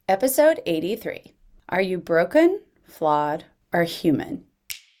Episode 83. Are you broken, flawed, or human?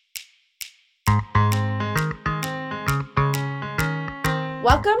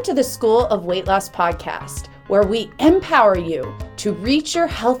 Welcome to the School of Weight Loss podcast, where we empower you to reach your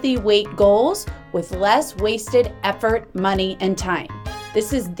healthy weight goals with less wasted effort, money, and time.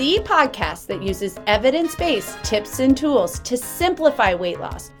 This is the podcast that uses evidence-based tips and tools to simplify weight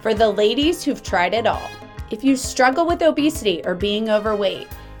loss for the ladies who've tried it all. If you struggle with obesity or being overweight,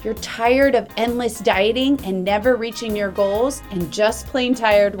 you're tired of endless dieting and never reaching your goals, and just plain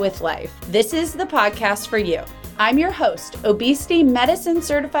tired with life, this is the podcast for you. I'm your host, obesity medicine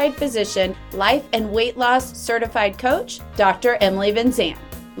certified physician, life and weight loss certified coach, Dr. Emily Van Zandt.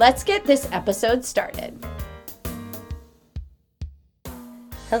 Let's get this episode started.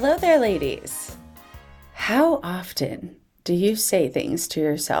 Hello there, ladies. How often do you say things to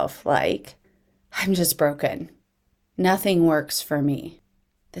yourself like, I'm just broken. Nothing works for me.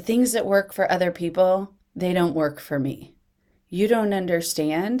 The things that work for other people, they don't work for me. You don't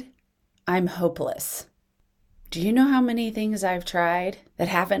understand. I'm hopeless. Do you know how many things I've tried that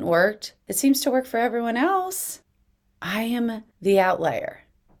haven't worked? It seems to work for everyone else. I am the outlier.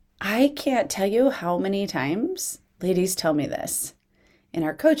 I can't tell you how many times ladies tell me this. In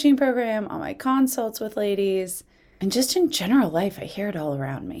our coaching program, on my consults with ladies, and just in general life, I hear it all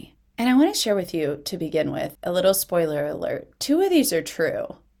around me. And I want to share with you, to begin with, a little spoiler alert. 2 of these are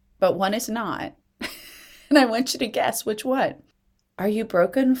true, but 1 is not. And I want you to guess which one. Are you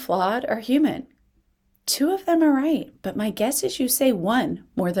broken, flawed, or human? 2 of them are right, but my guess is you say 1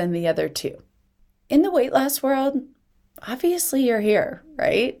 more than the other 2. In the weight loss world, obviously you're here,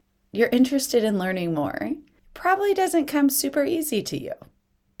 right? You're interested in learning more. It probably doesn't come super easy to you.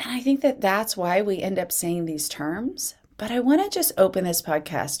 And I think that that's why we end up saying these terms. But I want to just open this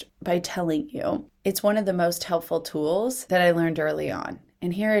podcast by telling you it's one of the most helpful tools that I learned early on.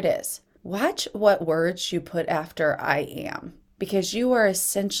 And here it is. Watch what words you put after I am, because you are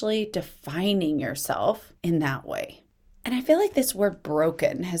essentially defining yourself in that way. And I feel like this word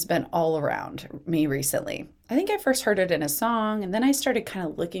broken has been all around me recently. I think I first heard it in a song, and then I started kind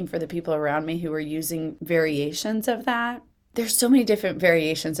of looking for the people around me who were using variations of that. There's so many different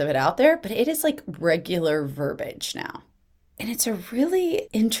variations of it out there, but it is like regular verbiage now. And it's a really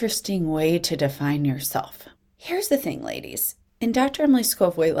interesting way to define yourself. Here's the thing, ladies. In Dr. Emily's School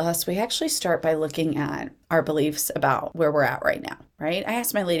of Weight Loss, we actually start by looking at our beliefs about where we're at right now, right? I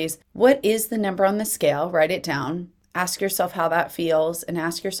ask my ladies, what is the number on the scale? Write it down. Ask yourself how that feels, and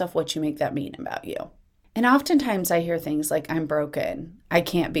ask yourself what you make that mean about you. And oftentimes I hear things like, I'm broken. I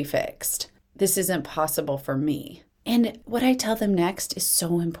can't be fixed. This isn't possible for me. And what I tell them next is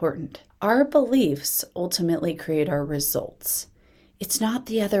so important. Our beliefs ultimately create our results. It's not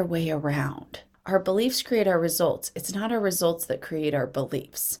the other way around. Our beliefs create our results. It's not our results that create our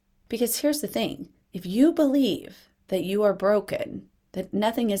beliefs. Because here's the thing. If you believe that you are broken, that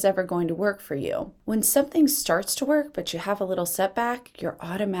nothing is ever going to work for you, when something starts to work but you have a little setback, your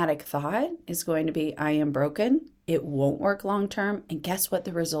automatic thought is going to be, I am broken. It won't work long term. And guess what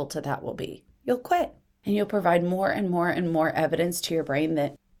the result of that will be? You'll quit. And you'll provide more and more and more evidence to your brain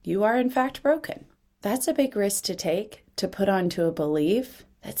that you are in fact broken. That's a big risk to take, to put onto a belief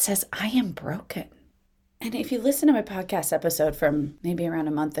that says, I am broken. And if you listen to my podcast episode from maybe around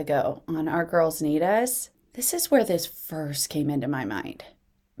a month ago on Our Girls Need Us, this is where this first came into my mind.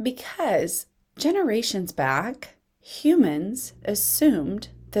 Because generations back, humans assumed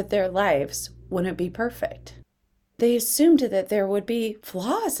that their lives wouldn't be perfect. They assumed that there would be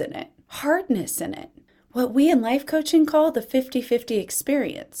flaws in it, hardness in it. What we in life coaching call the 50-50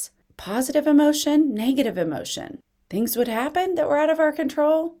 experience. Positive emotion, negative emotion. Things would happen that were out of our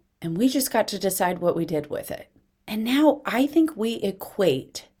control, and we just got to decide what we did with it. And now I think we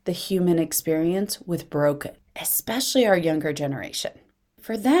equate the human experience with broken, especially our younger generation.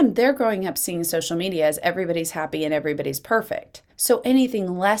 For them, they're growing up seeing social media as everybody's happy and everybody's perfect. So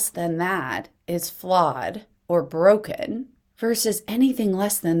anything less than that is flawed or broken, versus anything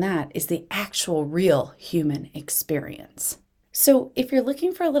less than that is the actual real human experience. So if you're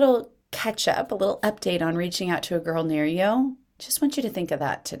looking for a little catch up, a little update on reaching out to a girl near you, just want you to think of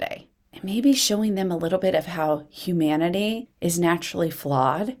that today. And maybe showing them a little bit of how humanity is naturally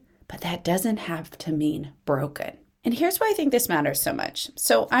flawed, but that doesn't have to mean broken. And here's why I think this matters so much.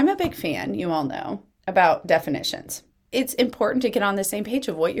 So I'm a big fan, you all know, about definitions. It's important to get on the same page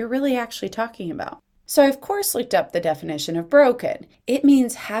of what you're really actually talking about. So I, of course, looked up the definition of broken. It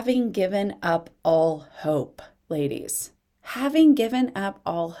means having given up all hope, ladies. Having given up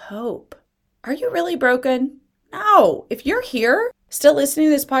all hope. Are you really broken? No. If you're here still listening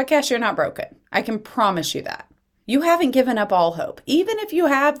to this podcast, you're not broken. I can promise you that. You haven't given up all hope, even if you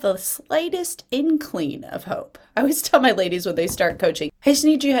have the slightest inkling of hope. I always tell my ladies when they start coaching, I just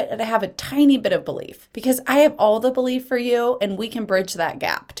need you to have a tiny bit of belief because I have all the belief for you and we can bridge that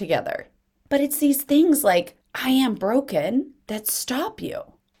gap together. But it's these things like, I am broken, that stop you.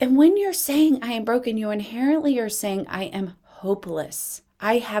 And when you're saying I am broken, you inherently are saying I am hopeless.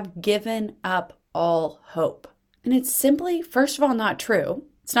 I have given up all hope. And it's simply, first of all, not true.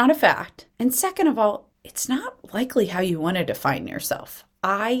 It's not a fact. And second of all, it's not likely how you want to define yourself.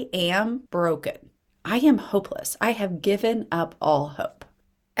 I am broken. I am hopeless. I have given up all hope.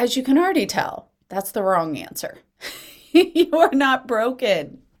 As you can already tell, that's the wrong answer. You are not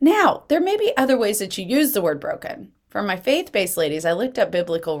broken. Now, there may be other ways that you use the word broken. For my faith-based ladies, I looked up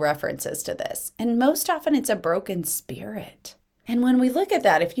biblical references to this, and most often it's a broken spirit. And when we look at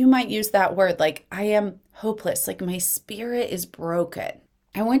that, if you might use that word like, I am hopeless, like my spirit is broken,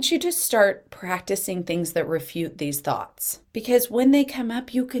 I want you to start practicing things that refute these thoughts. Because when they come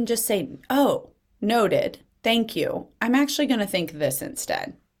up, you can just say, oh, noted, thank you. I'm actually going to think this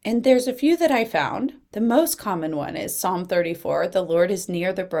instead. And there's a few that I found. The most common one is Psalm 34, the Lord is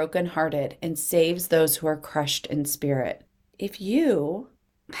near the brokenhearted and saves those who are crushed in spirit. If you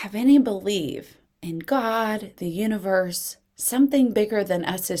have any belief in God, the universe, something bigger than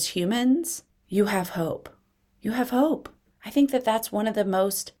us as humans, you have hope. You have hope. I think that that's one of the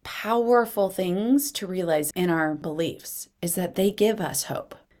most powerful things to realize in our beliefs is that they give us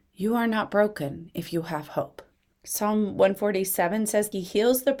hope. You are not broken if you have hope. Psalm 147 says he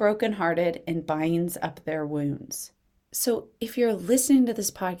heals the brokenhearted and binds up their wounds. So if you're listening to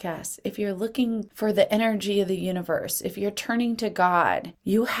this podcast, if you're looking for the energy of the universe, if you're turning to God,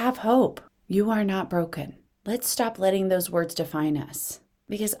 you have hope. You are not broken. Let's stop letting those words define us.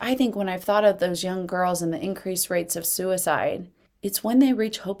 Because I think when I've thought of those young girls and the increased rates of suicide, it's when they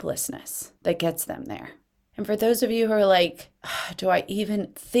reach hopelessness that gets them there. And for those of you who are like, do I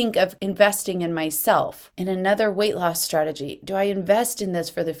even think of investing in myself, in another weight loss strategy? Do I invest in this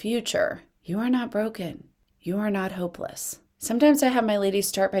for the future? You are not broken. You are not hopeless. Sometimes I have my ladies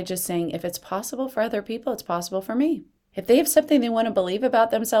start by just saying, if it's possible for other people, it's possible for me. If they have something they want to believe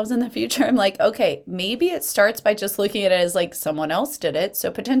about themselves in the future, I'm like, okay, maybe it starts by just looking at it as like someone else did it, so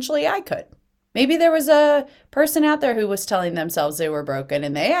potentially I could. Maybe there was a person out there who was telling themselves they were broken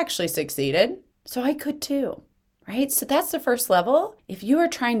and they actually succeeded, so I could too, right? So that's the first level. If you are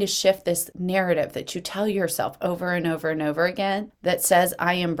trying to shift this narrative that you tell yourself over and over and over again that says,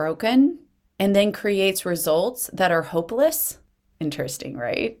 I am broken, and then creates results that are hopeless, interesting,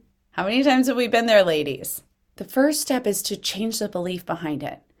 right? How many times have we been there, ladies? The first step is to change the belief behind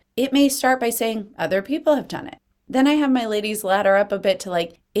it. It may start by saying, other people have done it. Then I have my ladies ladder up a bit to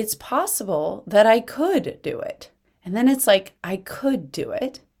like, it's possible that I could do it. And then it's like, I could do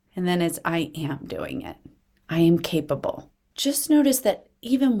it. And then it's, I am doing it. I am capable. Just notice that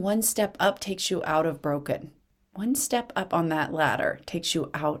even one step up takes you out of broken. One step up on that ladder takes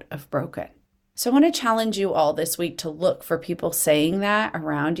you out of broken. So I want to challenge you all this week to look for people saying that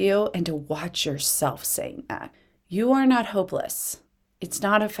around you and to watch yourself saying that. You are not hopeless. It's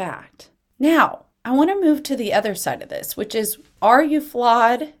not a fact. Now, I want to move to the other side of this, which is, are you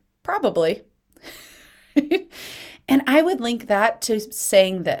flawed? Probably. And I would link that to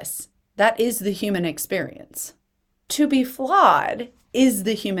saying this. That is the human experience. To be flawed is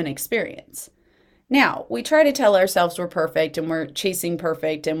the human experience. Now, we try to tell ourselves we're perfect and we're chasing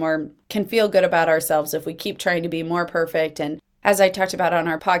perfect and can feel good about ourselves if we keep trying to be more perfect. And as I talked about on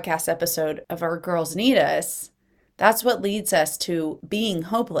our podcast episode of Our Girls Need Us, that's what leads us to being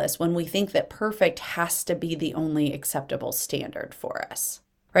hopeless when we think that perfect has to be the only acceptable standard for us,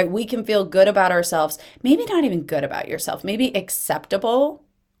 right? We can feel good about ourselves, maybe not even good about yourself, maybe acceptable,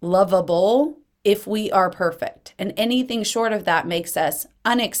 lovable, if we are perfect. And anything short of that makes us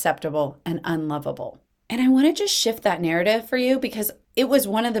unacceptable and unlovable. And I want to just shift that narrative for you because it was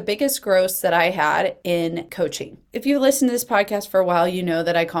one of the biggest growths that I had in coaching. If you listen to this podcast for a while, you know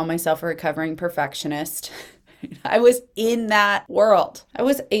that I call myself a recovering perfectionist. I was in that world. I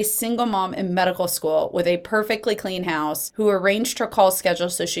was a single mom in medical school with a perfectly clean house who arranged her call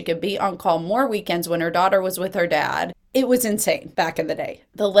schedule so she could be on call more weekends when her daughter was with her dad. It was insane back in the day.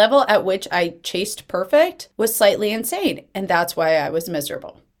 The level at which I chased perfect was slightly insane, and that's why I was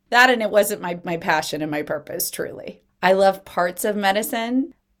miserable. That and it wasn't my passion and my purpose, truly. I love parts of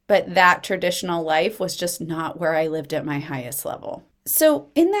medicine, but that traditional life was just not where I lived at my highest level. So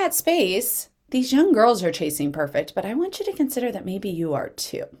in that space, these young girls are chasing perfect, but I want you to consider that maybe you are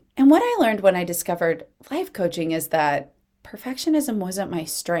too. And what I learned when I discovered life coaching is that perfectionism wasn't my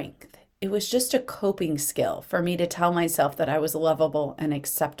strength. It was just a coping skill for me to tell myself that I was lovable and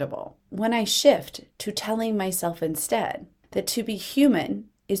acceptable. When I shift to telling myself instead that to be human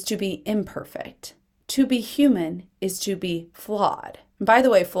is to be imperfect, to be human is to be flawed. And by the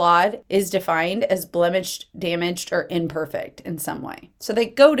way, flawed is defined as blemished, damaged, or imperfect in some way. So they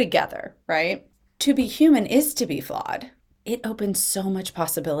go together, right? To be human is to be flawed. It opens so much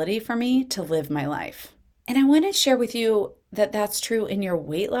possibility for me to live my life. And I want to share with you that that's true in your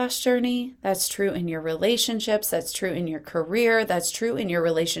weight loss journey. That's true in your relationships. That's true in your career. That's true in your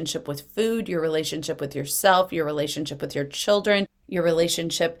relationship with food, your relationship with yourself, your relationship with your children, your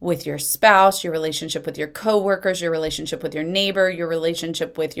relationship with your spouse, your relationship with your coworkers, your relationship with your neighbor, your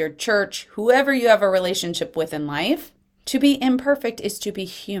relationship with your church, whoever you have a relationship with in life. To be imperfect is to be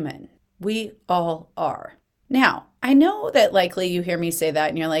human. We all are. Now, I know that likely you hear me say that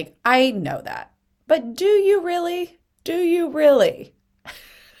and you're like, I know that. But do you really? Do you really?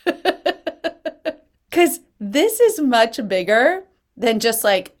 Because this is much bigger than just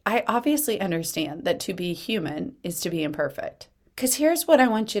like, I obviously understand that to be human is to be imperfect. Because here's what I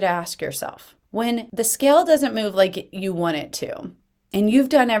want you to ask yourself. When the scale doesn't move like you want it to, and you've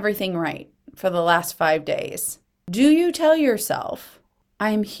done everything right for the last 5 days, do you tell yourself,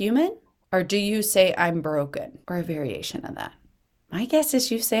 I'm human? Or do you say I'm broken? Or a variation of that? My guess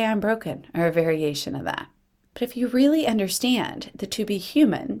is you say I'm broken, or a variation of that. But if you really understand that to be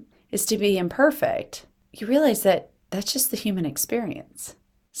human is to be imperfect, you realize that that's just the human experience.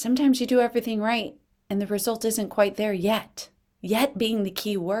 Sometimes you do everything right and the result isn't quite there yet. Yet being the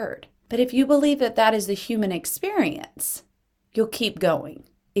key word. But if you believe that that is the human experience, you'll keep going.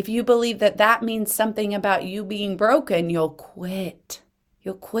 If you believe that that means something about you being broken, you'll quit.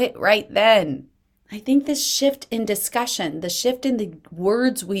 You'll quit right then. I think this shift in discussion, the shift in the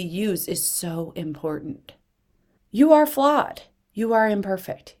words we use is so important. You are flawed. You are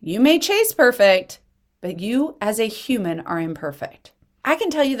imperfect. You may chase perfect, but you as a human are imperfect. I can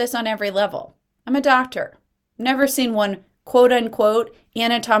tell you this on every level. I'm a doctor. Never seen one quote unquote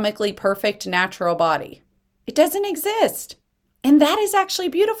anatomically perfect natural body. It doesn't exist. And that is actually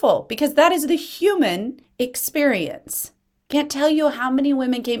beautiful because that is the human experience. Can't tell you how many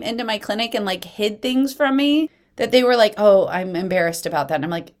women came into my clinic and like hid things from me that they were like, oh, I'm embarrassed about that. And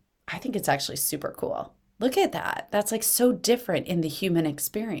I'm like, I think it's actually super cool. Look at that. That's like so different in the human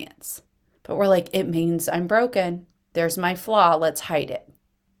experience. But we're like, it means I'm broken. There's my flaw. Let's hide it.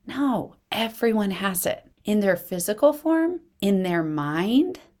 No, everyone has it in their physical form, in their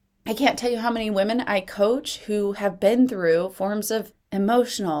mind. I can't tell you how many women I coach who have been through forms of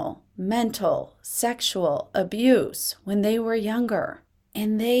emotional, mental, sexual abuse when they were younger.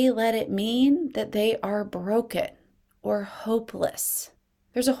 And they let it mean that they are broken or hopeless.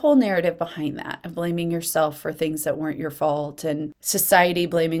 There's a whole narrative behind that of blaming yourself for things that weren't your fault and society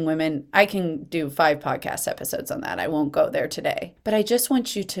blaming women. I can do 5 podcast episodes on that. I won't go there today. But I just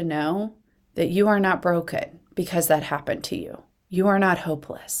want you to know that you are not broken because that happened to you. You are not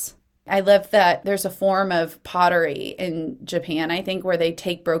hopeless. I love that there's a form of pottery in Japan, I think, where they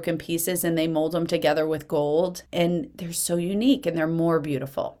take broken pieces and they mold them together with gold. And they're so unique and they're more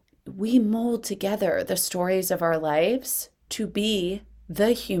beautiful. We mold together the stories of our lives to be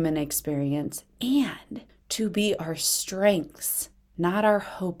the human experience and to be our strengths, not our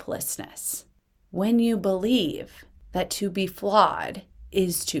hopelessness. When you believe that to be flawed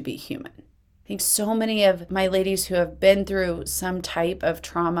is to be human. I think so many of my ladies who have been through some type of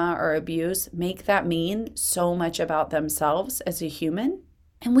trauma or abuse make that mean so much about themselves as a human.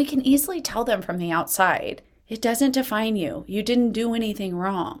 And we can easily tell them from the outside, it doesn't define you. You didn't do anything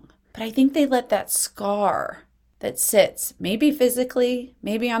wrong. But I think they let that scar that sits, maybe physically,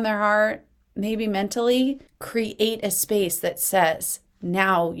 maybe on their heart, maybe mentally, create a space that says,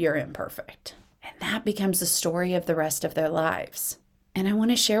 now you're imperfect. And that becomes the story of the rest of their lives. And I want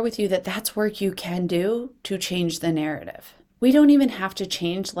to share with you that that's work you can do to change the narrative. We don't even have to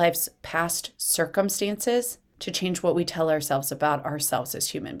change life's past circumstances to change what we tell ourselves about ourselves as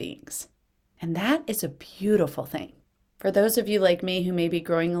human beings. And that is a beautiful thing. For those of you like me who may be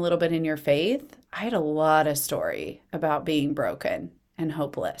growing a little bit in your faith, I had a lot of story about being broken and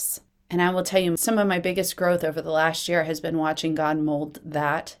hopeless. And I will tell you, some of my biggest growth over the last year has been watching God mold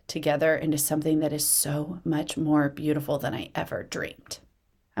that together into something that is so much more beautiful than I ever dreamed.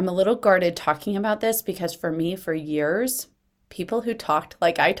 I'm a little guarded talking about this because for me, for years, people who talked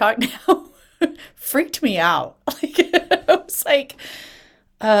like I talk now freaked me out. I was like,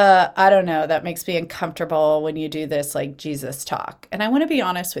 I don't know, that makes me uncomfortable when you do this like Jesus talk. And I want to be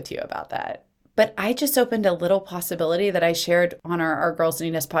honest with you about that. But I just opened a little possibility that I shared on our Girls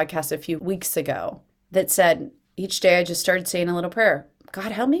Need Us podcast a few weeks ago that said, each day I just started saying a little prayer.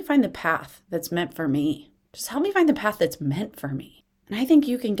 God, help me find the path that's meant for me. Just help me find the path that's meant for me. And I think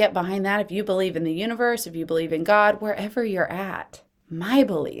you can get behind that if you believe in the universe, if you believe in God, wherever you're at. My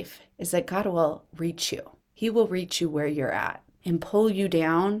belief is that God will reach you. He will reach you where you're at and pull you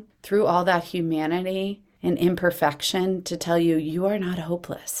down through all that humanity and imperfection to tell you you are not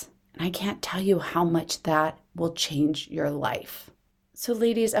hopeless. And I can't tell you how much that will change your life. So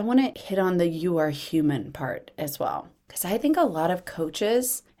ladies, I want to hit on the you are human part as well. Because I think a lot of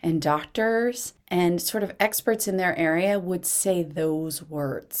coaches and doctors and sort of experts in their area would say those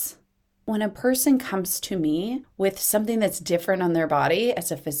words. When a person comes to me with something that's different on their body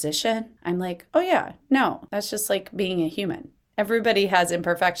as a physician, I'm like, oh yeah, no, that's just like being a human. Everybody has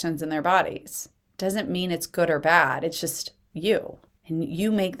imperfections in their bodies. Doesn't mean it's good or bad. It's just you. And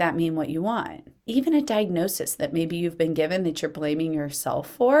you make that mean what you want. Even a diagnosis that maybe you've been given that you're blaming yourself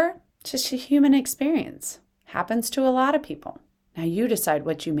for, it's just a human experience. Happens to a lot of people. Now you decide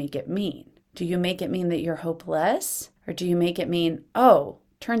what you make it mean. Do you make it mean that you're hopeless? Or do you make it mean, oh,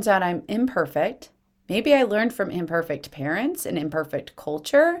 turns out I'm imperfect. Maybe I learned from imperfect parents, an imperfect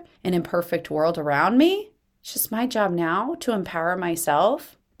culture, an imperfect world around me. It's just my job now to empower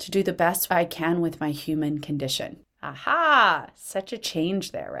myself to do the best I can with my human condition. Aha! Such a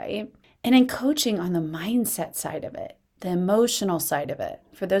change there, right? And in coaching on the mindset side of it, the emotional side of it,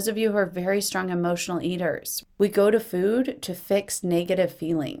 for those of you who are very strong emotional eaters, we go to food to fix negative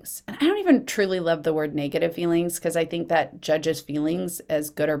feelings. And I don't even truly love the word negative feelings because I think that judges feelings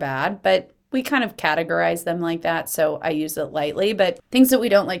as good or bad, but we kind of categorize them like that, so I use it lightly. But things that we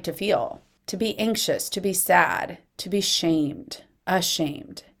don't like to feel, to be anxious, to be sad, to be shamed,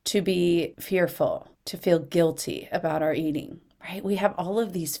 ashamed, to be fearful, to feel guilty about our eating, right? We have all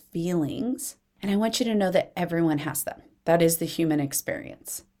of these feelings, and I want you to know that everyone has them. That is the human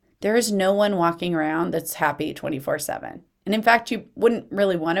experience. There is no one walking around that's happy 24/7. And in fact, you wouldn't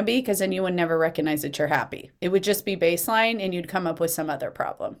really want to be because then you would never recognize that you're happy. It would just be baseline and you'd come up with some other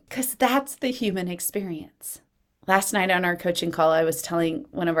problem because that's the human experience. Last night on our coaching call, I was telling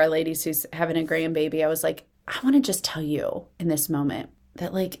one of our ladies who's having a grandbaby, I was like, I want to just tell you in this moment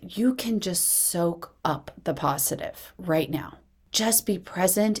that like you can just soak up the positive right now. Just be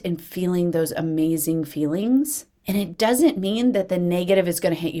present in feeling those amazing feelings. And it doesn't mean that the negative is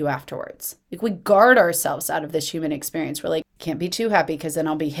going to hit you afterwards. Like we guard ourselves out of this human experience. We're like, can't be too happy because then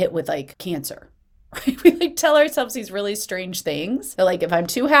I'll be hit with like cancer. Right? We like tell ourselves these really strange things. They're like, if I'm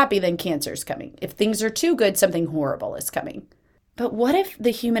too happy, then cancer's coming. If things are too good, something horrible is coming. But what if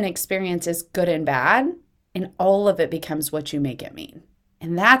the human experience is good and bad and all of it becomes what you make it mean?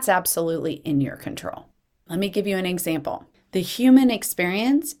 And that's absolutely in your control. Let me give you an example. The human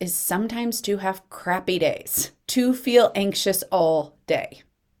experience is sometimes to have crappy days, to feel anxious all day.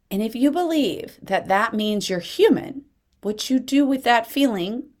 And if you believe that that means you're human, what you do with that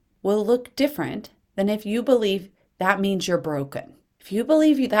feeling will look different than if you believe that means you're broken. If you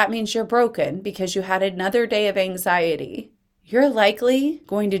believe that means you're broken because you had another day of anxiety, you're likely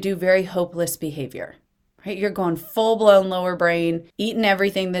going to do very hopeless behavior, right? You're going full-blown lower brain, eating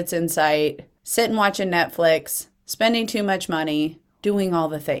everything that's in sight, sitting watching Netflix, spending too much money, doing all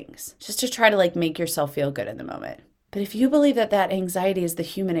the things, just to try to like make yourself feel good in the moment. But if you believe that that anxiety is the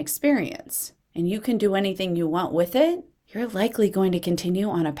human experience and you can do anything you want with it, you're likely going to continue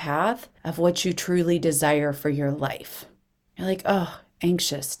on a path of what you truly desire for your life. You're like, oh,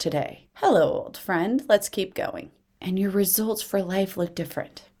 anxious today. Hello, old friend. Let's keep going. And your results for life look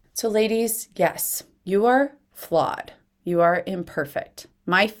different. So ladies, yes, you are flawed. You are imperfect.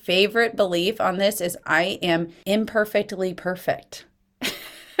 My favorite belief on this is I am imperfectly perfect.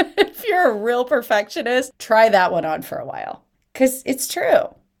 If you're a real perfectionist, try that one on for a while. Because it's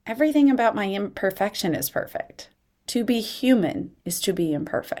true. Everything about my imperfection is perfect. To be human is to be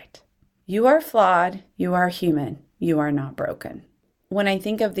imperfect. You are flawed. You are human. You are not broken. When I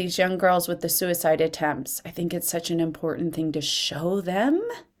think of these young girls with the suicide attempts, I think it's such an important thing to show them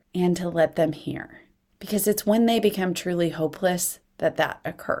and to let them hear. Because it's when they become truly hopeless that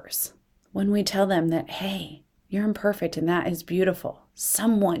occurs. When we tell them that, hey, you're imperfect and that is beautiful.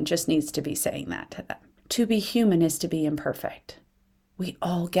 Someone just needs to be saying that to them. To be human is to be imperfect. We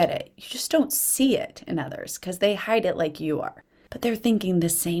all get it. You just don't see it in others because they hide it like you are. But they're thinking the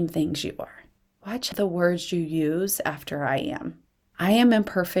same things you are. Watch the words you use after I am. I am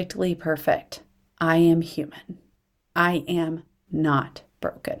imperfectly perfect. I am human. I am not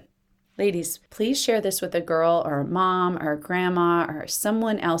broken. Ladies, please share this with a girl or a mom or a grandma or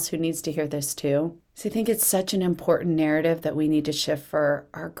someone else who needs to hear this too. So I think it's such an important narrative that we need to shift for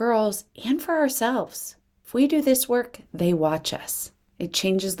our girls and for ourselves. If we do this work, they watch us. It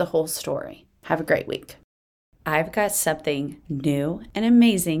changes the whole story. Have a great week. I've got something new and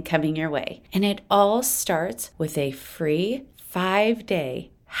amazing coming your way. And it all starts with a free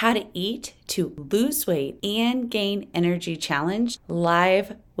 5-day How to Eat to Lose Weight and Gain Energy Challenge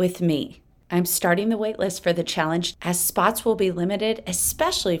live with me. I'm starting the waitlist for the challenge as spots will be limited,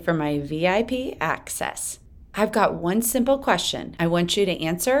 especially for my VIP access. I've got one simple question I want you to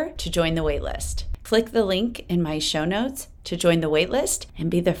answer to join the waitlist. Click the link in my show notes to join the waitlist and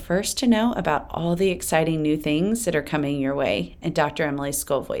be the first to know about all the exciting new things that are coming your way in Dr. Emily's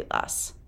School of Weight Loss.